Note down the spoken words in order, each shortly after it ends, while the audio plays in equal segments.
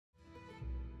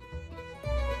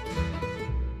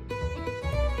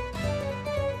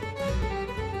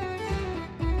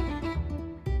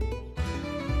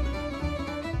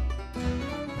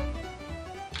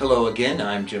Hello again,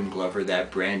 I'm Jim Glover, that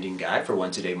branding guy for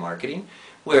Once a Day Marketing,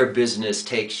 where business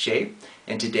takes shape.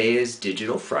 And today is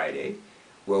Digital Friday,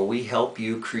 where we help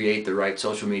you create the right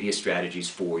social media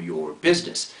strategies for your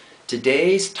business.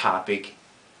 Today's topic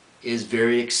is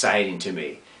very exciting to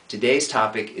me. Today's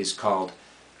topic is called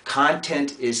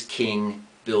Content is King,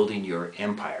 Building Your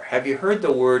Empire. Have you heard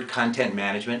the word content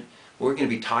management? We're going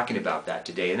to be talking about that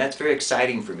today, and that's very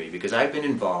exciting for me because I've been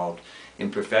involved in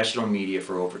professional media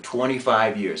for over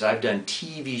 25 years. I've done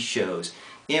TV shows,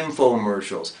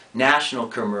 infomercials, national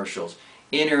commercials,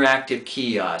 interactive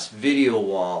kiosks, video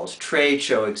walls, trade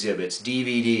show exhibits,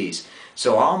 DVDs.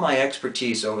 So all my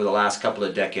expertise over the last couple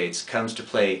of decades comes to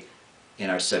play in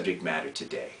our subject matter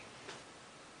today.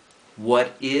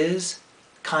 What is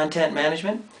content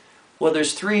management? Well,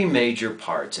 there's three major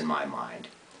parts in my mind.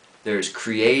 There's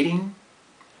creating,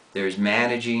 there's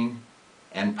managing,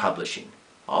 and publishing.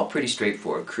 All pretty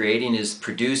straightforward. Creating is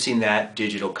producing that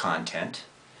digital content.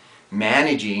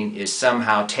 Managing is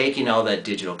somehow taking all that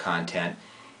digital content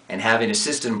and having a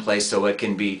system in place so it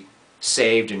can be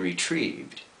saved and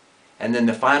retrieved. And then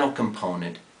the final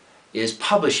component is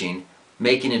publishing,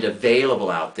 making it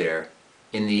available out there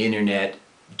in the internet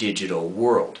digital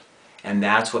world. And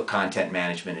that's what content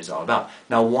management is all about.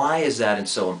 Now, why is that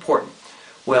so important?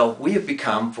 Well, we have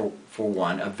become, for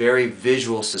one, a very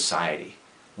visual society.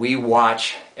 We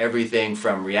watch everything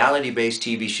from reality-based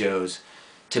TV shows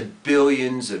to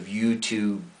billions of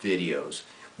YouTube videos.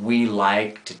 We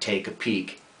like to take a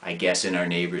peek, I guess, in our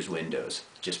neighbors' windows.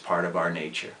 Just part of our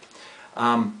nature.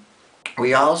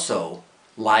 We also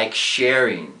like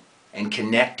sharing and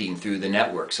connecting through the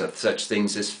networks of such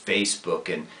things as Facebook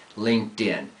and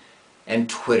LinkedIn and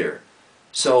Twitter.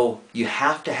 So you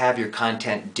have to have your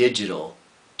content digital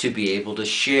to be able to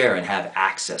share and have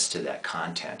access to that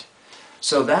content.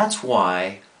 So that's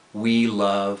why we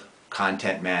love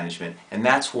content management, and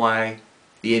that's why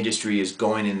the industry is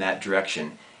going in that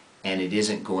direction, and it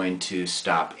isn't going to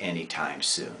stop anytime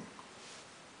soon.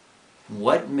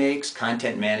 What makes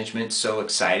content management so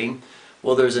exciting?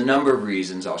 Well, there's a number of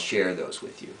reasons. I'll share those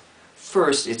with you.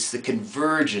 First, it's the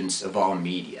convergence of all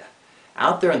media.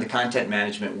 Out there in the content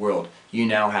management world, you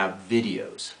now have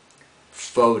videos,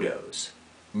 photos,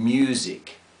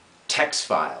 music, text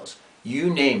files,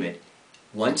 you name it.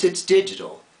 Once it's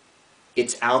digital,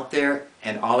 it's out there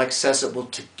and all accessible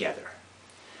together.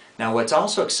 Now, what's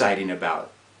also exciting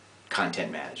about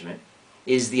content management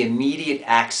is the immediate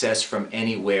access from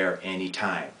anywhere,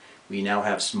 anytime. We now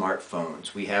have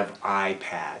smartphones, we have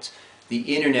iPads.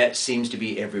 The internet seems to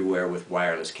be everywhere with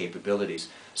wireless capabilities.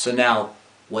 So now,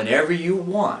 whenever you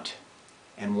want,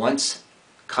 and once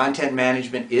content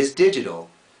management is digital,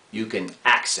 you can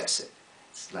access it.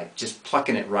 It's like just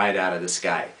plucking it right out of the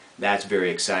sky. That's very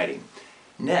exciting.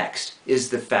 Next is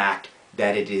the fact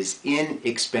that it is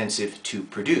inexpensive to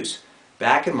produce.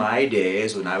 Back in my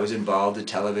days when I was involved in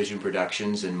television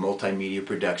productions and multimedia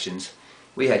productions,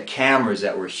 we had cameras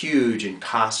that were huge and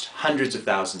cost hundreds of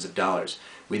thousands of dollars.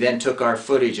 We then took our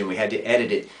footage and we had to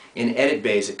edit it. In edit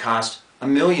bays it cost $1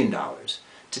 million.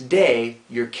 Today,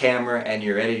 your camera and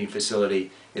your editing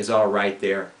facility is all right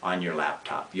there on your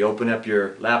laptop. You open up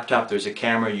your laptop, there's a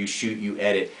camera, you shoot, you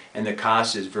edit, and the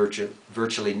cost is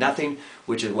virtually nothing,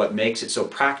 which is what makes it so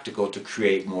practical to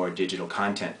create more digital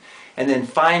content. And then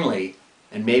finally,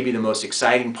 and maybe the most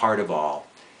exciting part of all,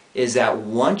 is that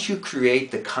once you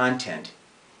create the content,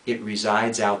 it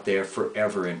resides out there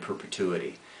forever in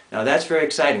perpetuity. Now that's very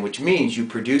exciting, which means you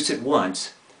produce it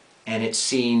once and it's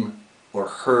seen or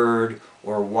heard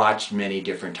or watched many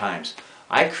different times.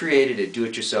 I created a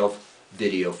do-it-yourself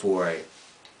video for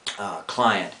a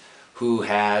client who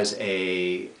has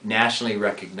a nationally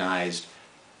recognized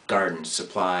garden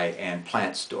supply and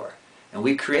plant store. And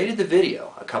we created the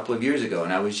video a couple of years ago,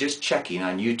 and I was just checking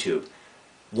on YouTube.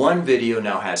 One video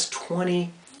now has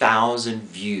 20,000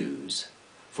 views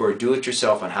for a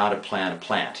do-it-yourself on how to plant a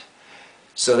plant.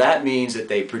 So that means that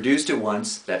they produced it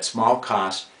once, that small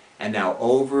cost, and now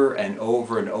over and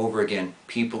over and over again,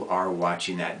 people are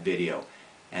watching that video.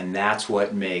 And that's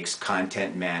what makes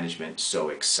content management so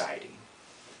exciting.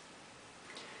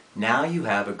 Now you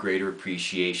have a greater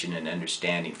appreciation and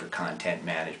understanding for content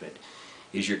management.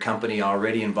 Is your company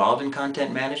already involved in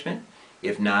content management?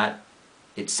 If not,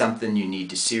 it's something you need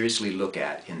to seriously look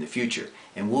at in the future.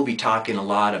 And we'll be talking a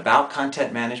lot about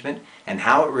content management and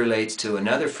how it relates to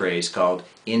another phrase called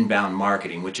inbound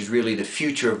marketing, which is really the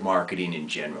future of marketing in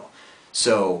general.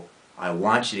 So I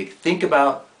want you to think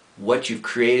about what you've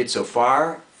created so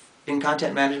far in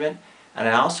content management, and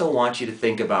I also want you to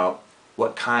think about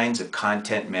what kinds of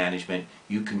content management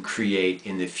you can create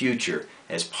in the future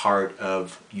as part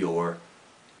of your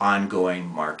ongoing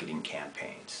marketing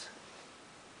campaigns.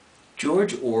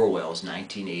 George Orwell's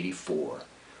 1984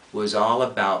 was all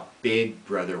about Big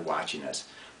Brother watching us.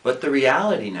 But the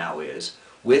reality now is,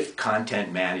 with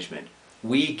content management,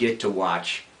 we get to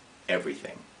watch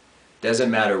everything.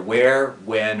 Doesn't matter where,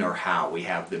 when, or how, we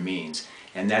have the means.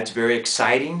 And that's very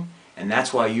exciting, and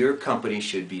that's why your company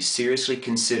should be seriously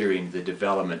considering the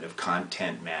development of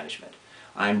content management.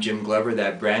 I'm Jim Glover,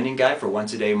 that branding guy for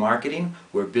Once a Day Marketing,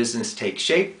 where business takes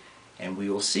shape, and we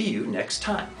will see you next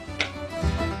time.